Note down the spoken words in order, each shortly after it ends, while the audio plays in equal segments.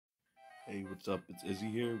Hey, what's up? It's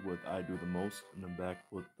Izzy here with I Do the Most, and I'm back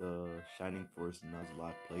with the Shining Force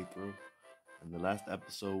Nuzlocke playthrough. In the last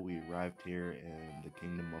episode, we arrived here in the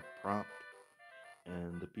Kingdom of Prompt,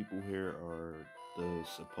 and the people here are the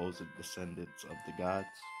supposed descendants of the gods.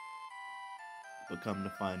 But come to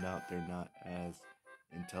find out, they're not as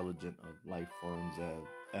intelligent of life forms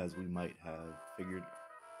as we might have figured.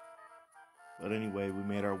 But anyway, we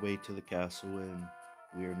made our way to the castle, and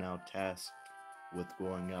we are now tasked with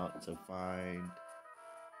going out to find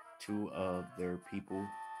two of their people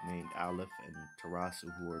named Aleph and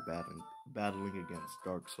Tarasu who are battling against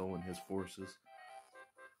Dark Soul and his forces.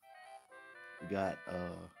 We got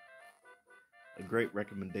a great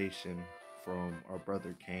recommendation from our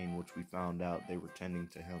brother Kane, which we found out they were tending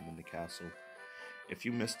to him in the castle. If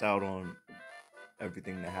you missed out on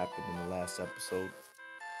everything that happened in the last episode,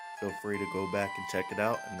 feel free to go back and check it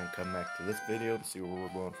out and then come back to this video to see where we're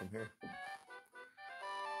going from here.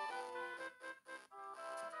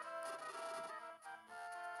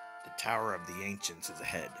 The Tower of the Ancients is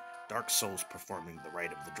ahead. Dark Soul's performing the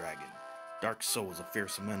rite of the dragon. Dark Soul is a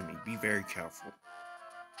fearsome enemy. Be very careful.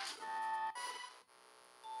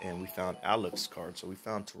 And we found Aleph's card. So we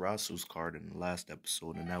found Tarasu's card in the last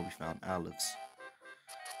episode, and now we found Aleph's.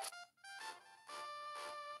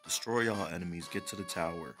 Destroy all enemies. Get to the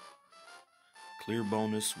tower. Clear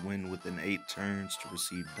bonus. Win within 8 turns to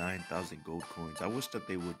receive 9,000 gold coins. I wish that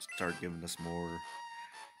they would start giving us more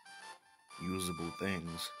usable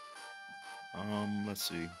things. Let's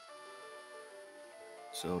see.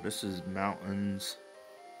 So this is mountains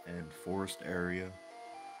and forest area.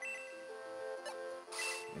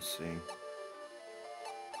 Let's see.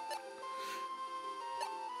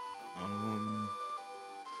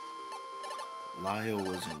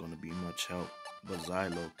 Lyle isn't going to be much help, but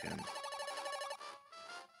Xylo can.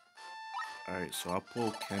 Alright, so I'll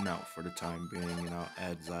pull Ken out for the time being, and I'll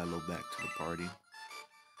add Xylo back to the party.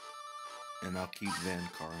 And I'll keep Van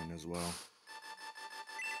Karen as well.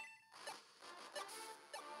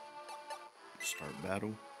 Start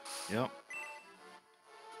battle. Yep.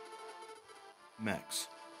 Max,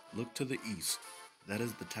 look to the east. That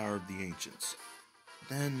is the Tower of the Ancients.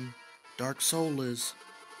 Then, Dark Soul is...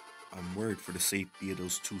 I'm worried for the safety of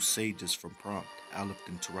those two sages from Prompt, Aleph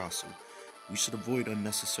and Tarasu. We should avoid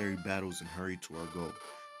unnecessary battles and hurry to our goal.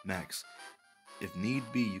 Max, if need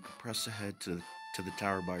be, you can press ahead to the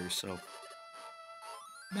tower by yourself.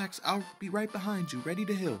 Max, I'll be right behind you, ready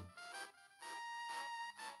to heal.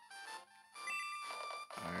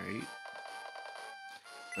 Alright.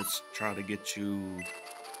 Let's try to get you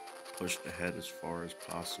pushed ahead as far as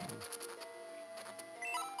possible.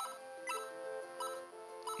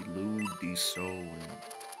 Elude, Deso, and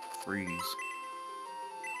Freeze.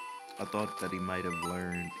 I thought that he might have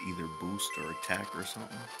learned either boost or attack or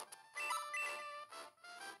something.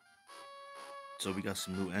 So we got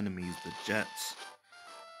some new enemies, the Jets.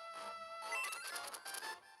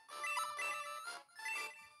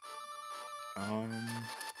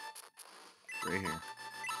 Right here.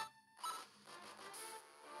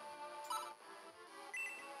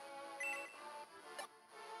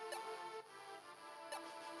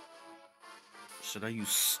 Should I use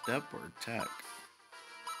step or attack?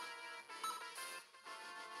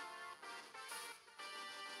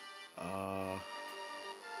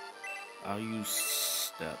 I'll use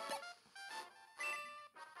step.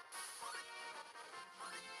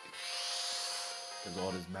 Because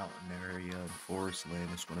all this mountain area and forest land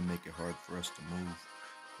is going to make it hard for us to move.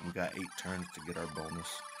 And we got 8 turns to get our bonus,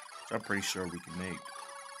 which I'm pretty sure we can make.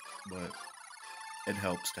 But it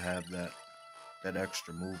helps to have that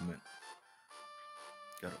extra movement.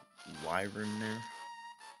 Got a wyvern there.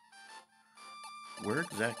 Where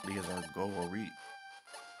exactly is our goal?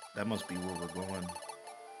 That must be where we're going.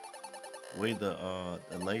 The way the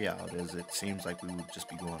layout is, it seems like we would just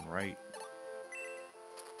be going right.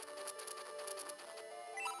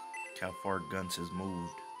 How far Guns has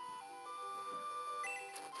moved.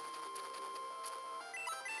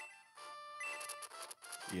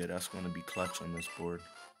 Yeah, that's going to be clutch on this board.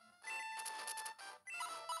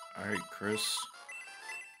 Alright, Chris.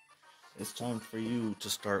 It's time for you to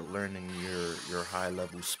start learning your high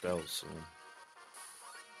level spells soon.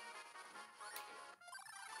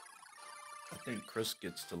 I think Chris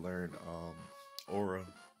gets to learn Aura.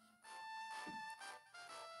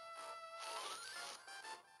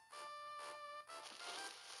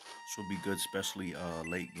 Which will be good, especially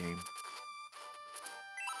late game.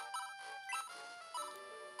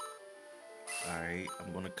 Alright,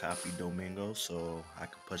 I'm going to copy Domingo so I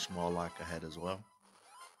can push Morlock ahead as well.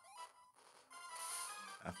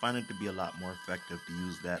 I find it to be a lot more effective to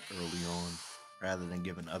use that early on rather than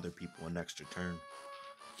giving other people an extra turn.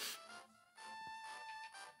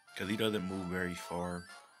 because he doesn't move very far,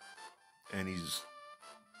 and he's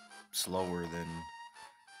slower than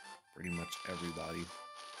pretty much everybody.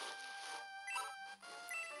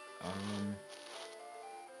 Um,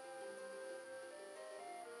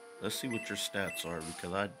 let's see what your stats are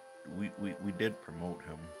because we did promote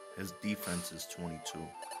him. His defense is 22.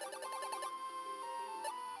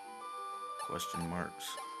 Question marks.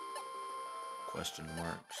 Question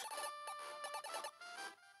marks.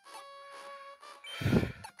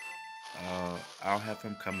 I'll have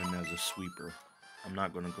him come in as a sweeper. I'm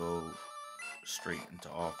not gonna go straight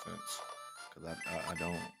into offense because I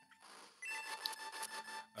don't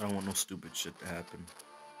want no stupid shit to happen.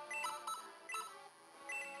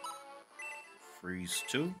 Freeze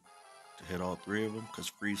 2 to hit all 3 of them because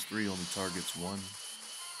freeze 3 only targets 1.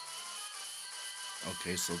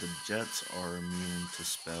 Okay, so the Jets are immune to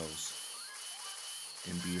spells,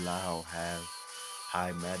 and Bilal have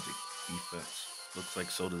high magic defense. Looks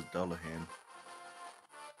like so does Dullahan.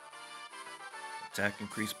 Attack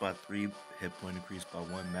increased by 3, hit point increased by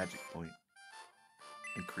 1, magic point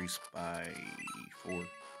increased by 4.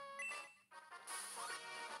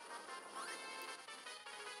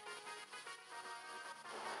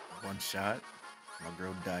 One shot. My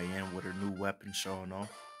girl Diane with her new weapon showing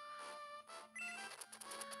off.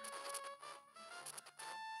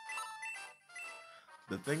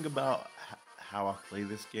 The thing about how I play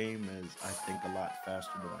this game is I think a lot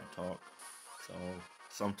faster than I talk. So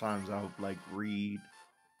sometimes I'll like read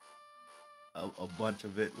a bunch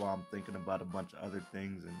of it while I'm thinking about a bunch of other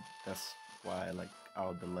things, and that's why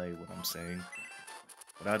I'll delay what I'm saying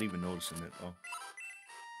without even noticing it though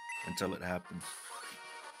until it happens.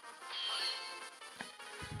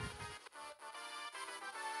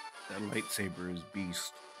 That lightsaber is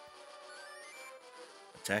beast.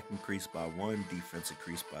 Attack increased by 1, defense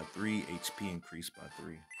increased by 3, HP increased by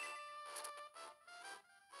 3.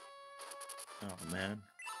 Oh man.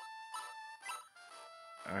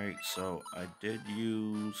 Alright, so I did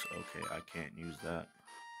use... Okay, I can't use that.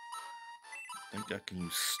 I think I can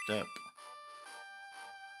use step.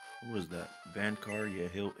 What was that? Vancar? Yeah,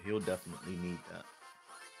 he'll definitely need that.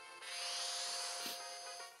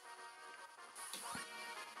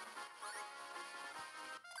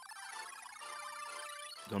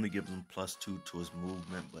 It only gives him +2 to his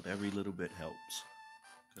movement, but every little bit helps.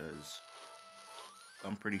 Because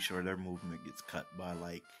I'm pretty sure their movement gets cut by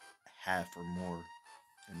like half or more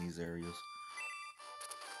in these areas.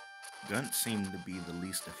 Guns seem to be the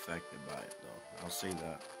least affected by it though. I'll say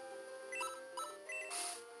that.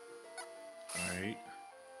 Alright.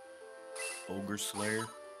 Ogre Slayer.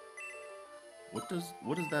 What is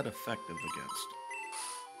that effective against?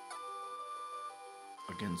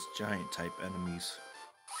 Against giant type enemies.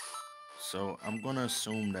 So I'm gonna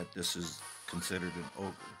assume that this is considered an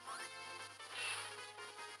ogre.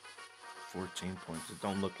 14 points. It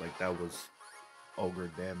don't look like that was ogre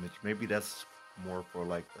damage. Maybe that's more for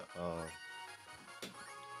like the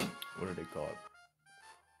what are they called?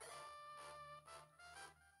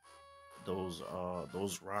 Those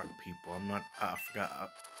rock people. I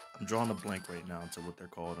forgot. I'm drawing a blank right now into what they're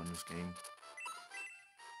called on this game.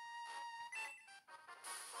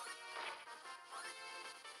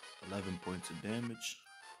 $11 points of damage.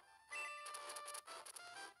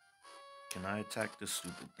 Can I attack this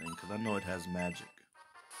stupid thing? Because I know it has magic.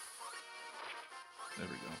 There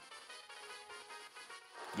we go.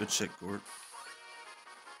 Good shit, Gort.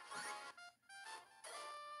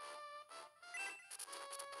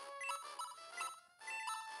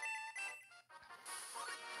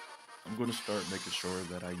 I'm going to start making sure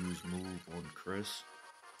that I use move on Chris.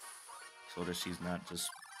 So that she's not just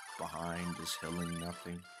behind, just healing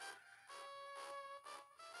nothing.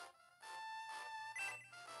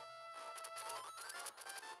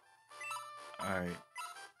 Alright.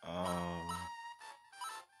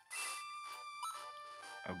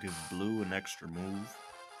 I'll give Blue an extra move.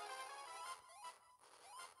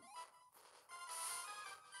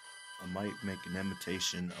 I might make an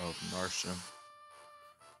imitation of Narsha.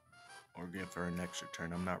 Or give her an extra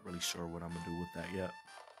turn. I'm not really sure what I'm going to do with that yet.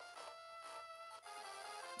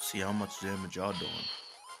 See how much damage y'all doing.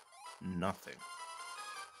 Nothing.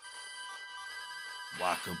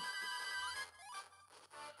 Whack 'em.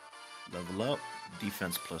 Level up.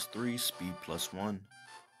 Defense +3. Speed +1.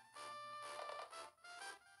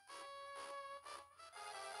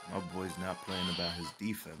 My boy's not playing about his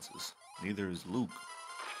defenses. Neither is Luke.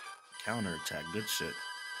 Counterattack. Good shit.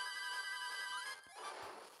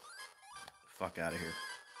 Fuck out of here.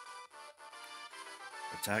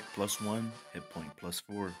 Attack +1. Hit point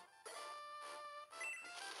 +4.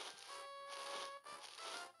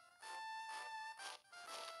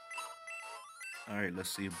 Alright, let's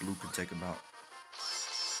see if blue can take him out.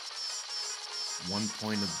 1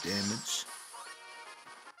 point of damage.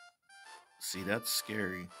 See, that's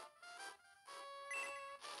scary.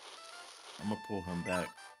 I'm gonna pull him back.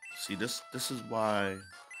 See, this is why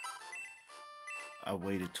I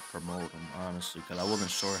waited to promote him, honestly, because I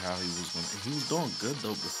wasn't sure how he was going to... He was doing good, though,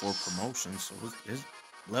 before promotion, so his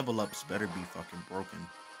level ups better be fucking broken.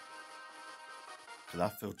 Because I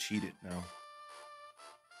feel cheated now.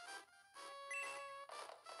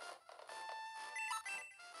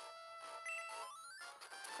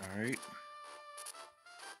 Alright.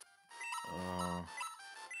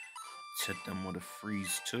 Let's hit them with a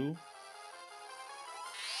freeze, too.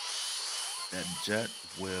 That jet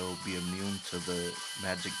will be immune to the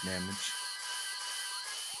magic damage.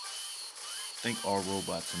 I think all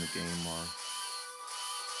robots in the game are.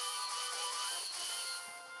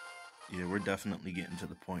 Yeah, we're definitely getting to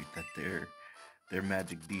the point that their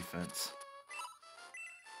magic defense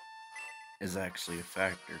is actually a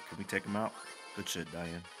factor. Can we take them out? Good shit,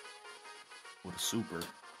 Diane. With a super.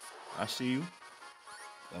 I see you.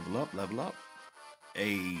 Level up, level up.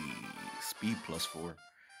 A speed +4.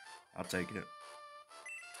 I'll take it.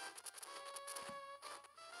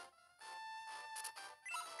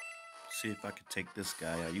 See if I can take this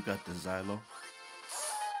guy out. You got the Xylo.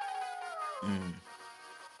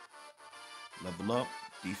 Level up.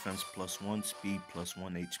 Defense +1. Speed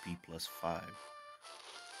 +1. HP +5.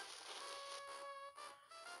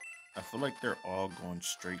 I feel like they're all going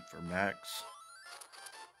straight for max.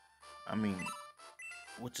 I mean,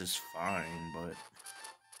 which is fine, but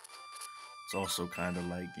it's also kind of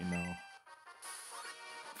like, you know,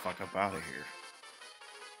 fuck up out of here.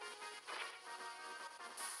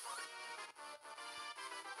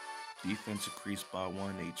 Defense increased by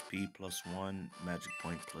 1, HP +1, magic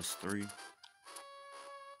point +3.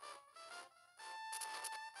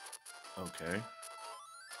 Okay.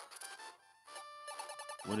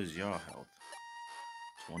 What is y'all health?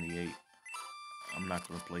 28. I'm not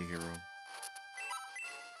gonna play hero.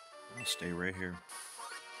 I'll stay right here.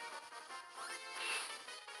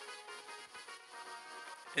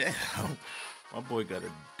 Yeah, my boy got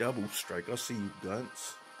a double strike. I'll see you,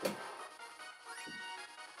 Gunts.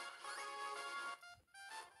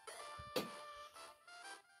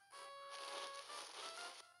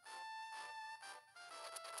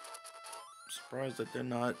 Surprised that they're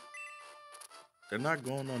not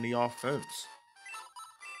going on the offense.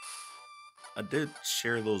 I did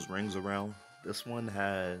share those rings around. This one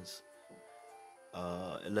has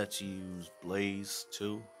it lets you use blaze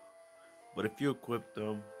too, but if you equip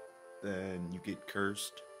them, then you get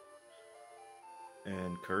cursed.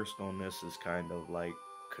 And cursed on this is kind of like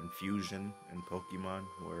confusion in Pokemon,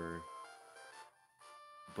 where,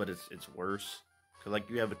 but it's worse, cause like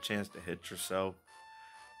you have a chance to hit yourself.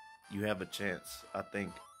 You have a chance, I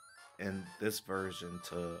think, in this version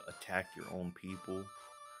to attack your own people,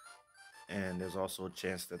 and there's also a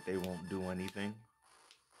chance that they won't do anything.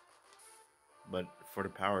 But for the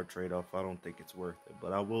power trade-off, I don't think it's worth it.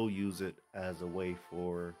 But I will use it as a way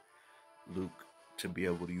for Luke to be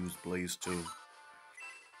able to use Blaze too.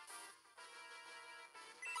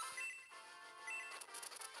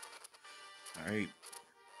 Alright.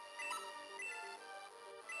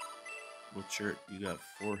 What's your... You got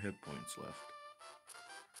 4 hit points left.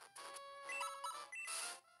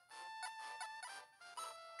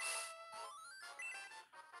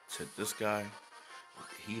 Let's hit this guy with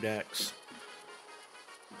the Heat Axe.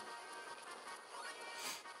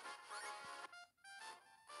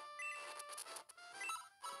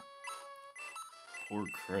 Poor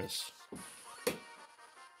Chris.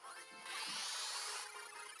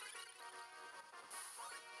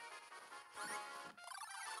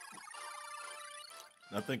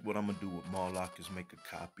 I think what I'm going to do with Nuzlocke is make a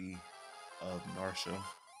copy of Narsha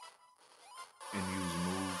and use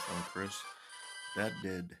Move on Chris. That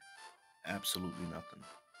did absolutely nothing.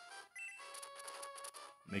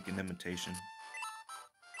 Make an imitation.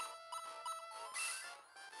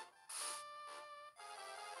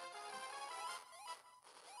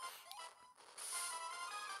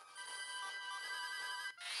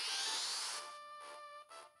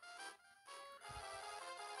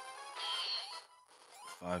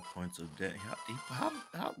 Five points of death. How,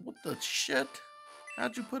 what the shit?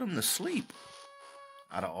 How'd you put him to sleep?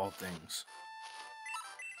 Out of all things.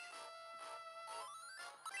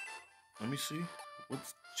 Let me see.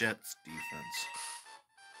 What's Jet's defense?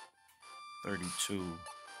 32.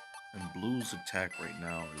 And Blue's attack right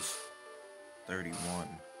now is 31.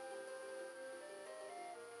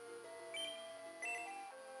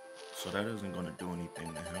 So that isn't going to do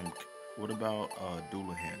anything to him. What about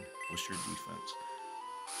Doulahan? What's your defense?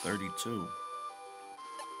 32.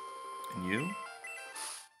 And you?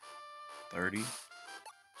 30.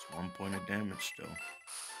 It's 1 point of damage still.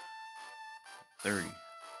 30.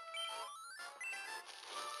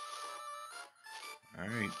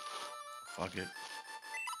 Alright. Fuck it.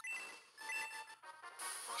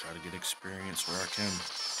 Try to get experience where I can.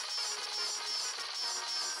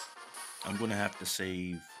 I'm gonna have to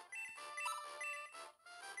save.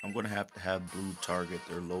 I'm gonna have to have blue target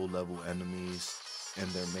their low level enemies and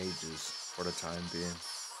their mages for the time being.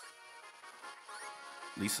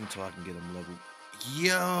 At least until I can get them level.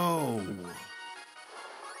 Yo!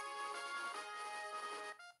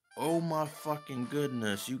 Oh my fucking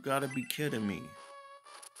goodness, you gotta be kidding me.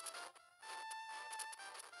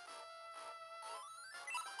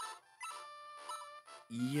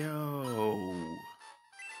 Yo.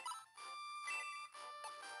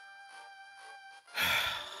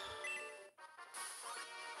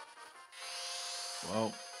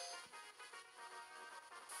 Well,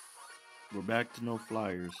 we're back to no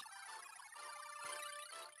flyers.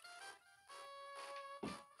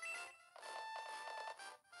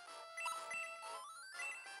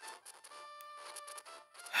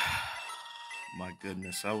 My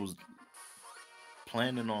goodness, I was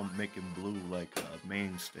planning on making blue like a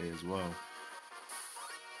mainstay as well.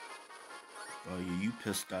 Oh yeah, you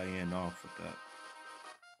pissed Diane off with that.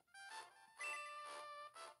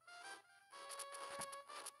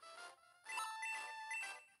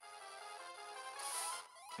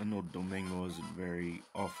 I know Domingo isn't very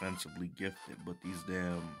offensively gifted, but these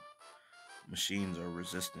damn machines are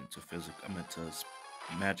resistant to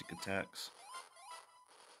magic attacks.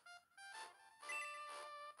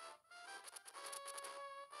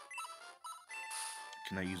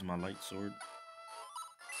 Can I use my light sword?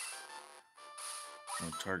 No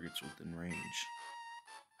targets within range.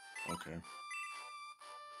 Okay.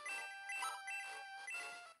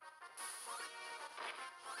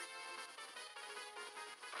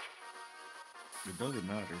 It doesn't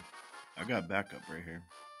matter. I got backup right here.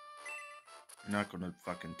 You're not gonna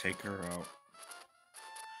fucking take her out.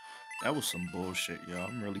 That was some bullshit, yo.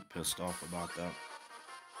 I'm really pissed off about that.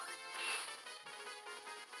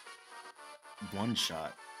 One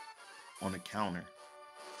shot on a counter.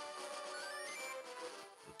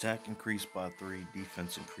 Attack increased by 3,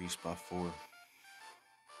 defense increased by 4.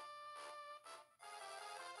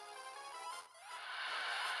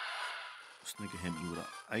 This nigga hit me with an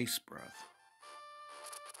ice breath.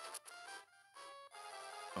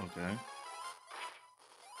 Okay.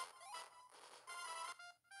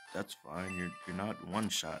 That's fine. You're not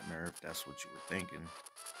one-shotting her if that's what you were thinking.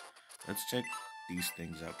 Let's check these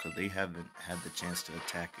things out because they haven't had the chance to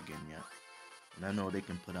attack again yet. And I know they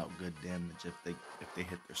can put out good damage if they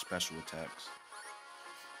hit their special attacks.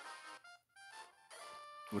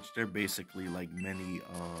 Which they're basically like mini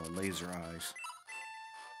laser eyes.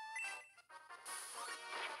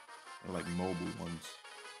 They're like mobile ones.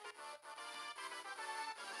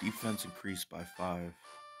 Defense increased by 5.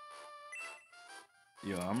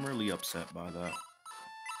 Yeah, I'm really upset by that.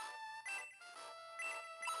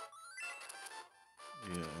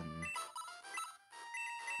 Yeah, and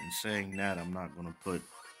in saying that, I'm not gonna put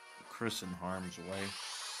Chris in harm's way.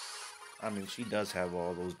 I mean, she does have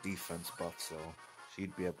all those defense buffs, so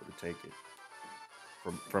she'd be able to take it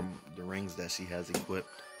from the rings that she has equipped.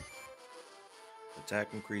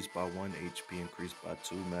 Attack increased by 1, HP increased by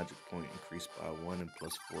 2, magic point increased by 1, and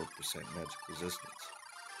plus 4% magic resistance.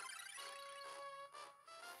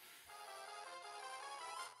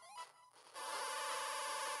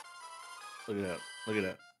 Look at that. Look at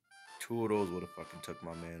that. 2 of those would have fucking took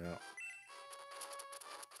my man out.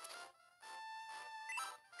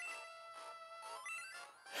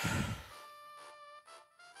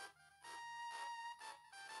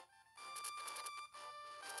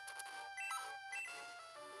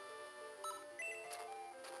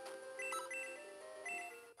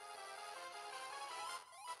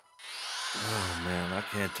 Oh man, I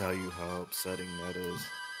can't tell you how upsetting that is.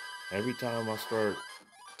 Every time I start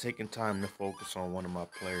taking time to focus on one of my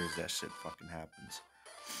players, that shit fucking happens.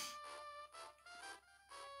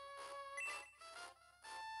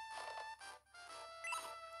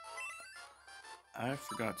 I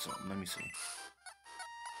forgot something. Let me see.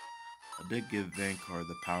 I did give Vankar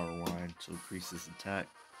the power wine to increase his attack.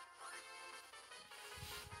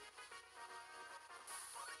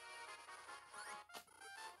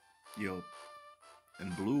 Yo,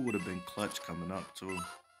 and blue would have been clutch coming up too.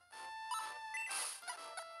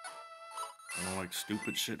 I don't like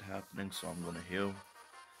stupid shit happening, so I'm gonna heal.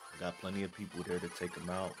 I got plenty of people there to take him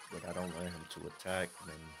out, but I don't want him to attack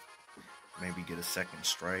and then maybe get a second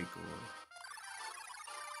strike or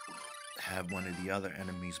have one of the other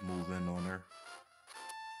enemies move in on her.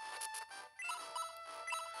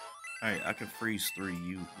 Alright, I can freeze 3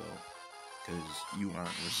 you though, because you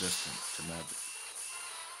aren't resistant to magic.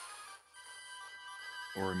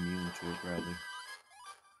 Or immune to it, rather.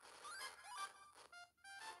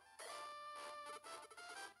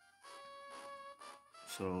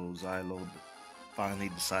 So Xylo finally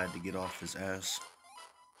decided to get off his ass.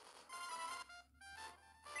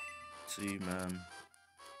 See, man,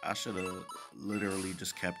 I should have literally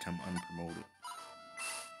just kept him unpromoted.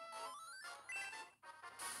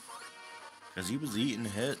 Because he was eating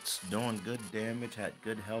hits, doing good damage, had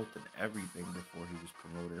good health and everything before he was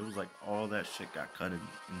promoted. It was like all that shit got cut in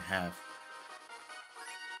half.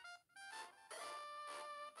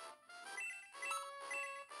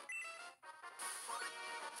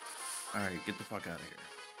 Alright, get the fuck out of here.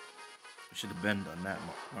 We should have been done that,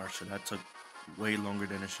 Marsha. That took way longer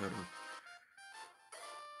than it should have.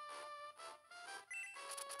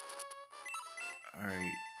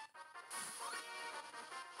 Alright.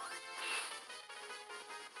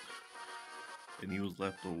 And he was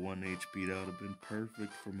left with 1 HP. That would have been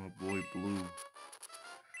perfect for my boy Blue.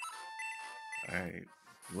 Alright,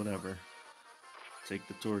 whatever. Take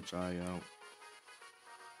the torch eye out.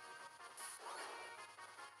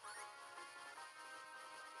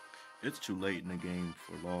 It's too late in the game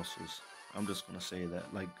for losses. I'm just gonna say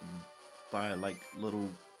that. Like, by like little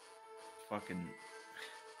fucking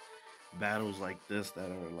battles like this that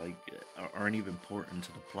are like aren't even important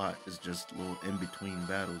to the plot. It's just little in between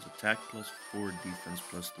battles. Attack +4, defense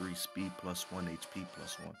 +3, speed +1, HP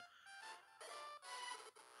 +1.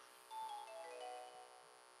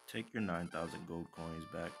 Take your 9,000 gold coins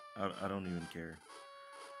back. I don't even care.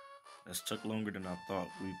 This took longer than I thought.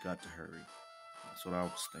 We've got to hurry. That's what I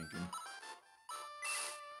was thinking.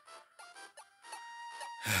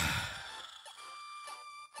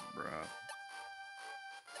 Bruh.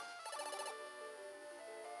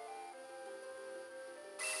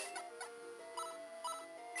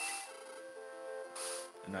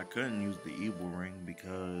 And I couldn't use the evil ring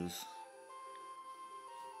because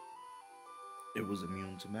it was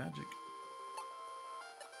immune to magic.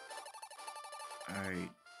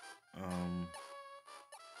 Alright.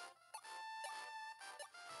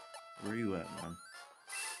 Where you at, man?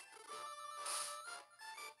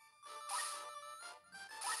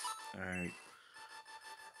 Alright.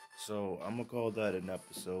 So, I'm gonna call that an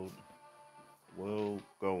episode. We'll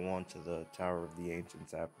go on to the Tower of the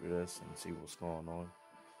Ancients after this and see what's going on.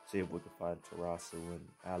 See if we can find Tarasu and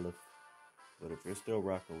Aleph. But if you're still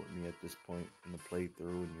rocking with me at this point in the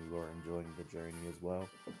playthrough and you are enjoying the journey as well,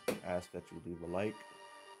 I ask that you leave a like.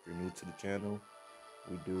 If you're new to the channel,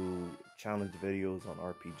 we do challenge videos on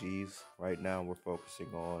RPGs. Right now we're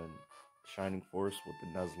focusing on Shining Force with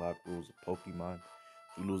the Nuzlocke rules of Pokemon.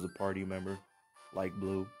 If you lose a party member, like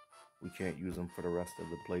Blue, we can't use them for the rest of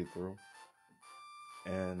the playthrough.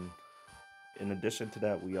 And in addition to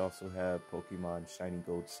that, we also have Pokemon Shiny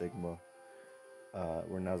Gold Sigma.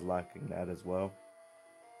 We're Nuzlocking that as well,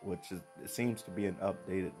 which is, it seems to be an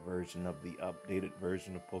updated version of the updated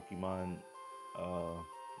version of Pokemon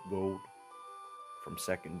Gold from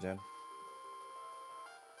 2nd gen.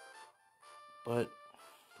 But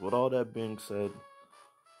with all that being said,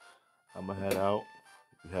 I'm gonna head out.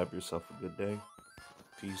 You have yourself a good day.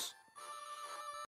 Peace.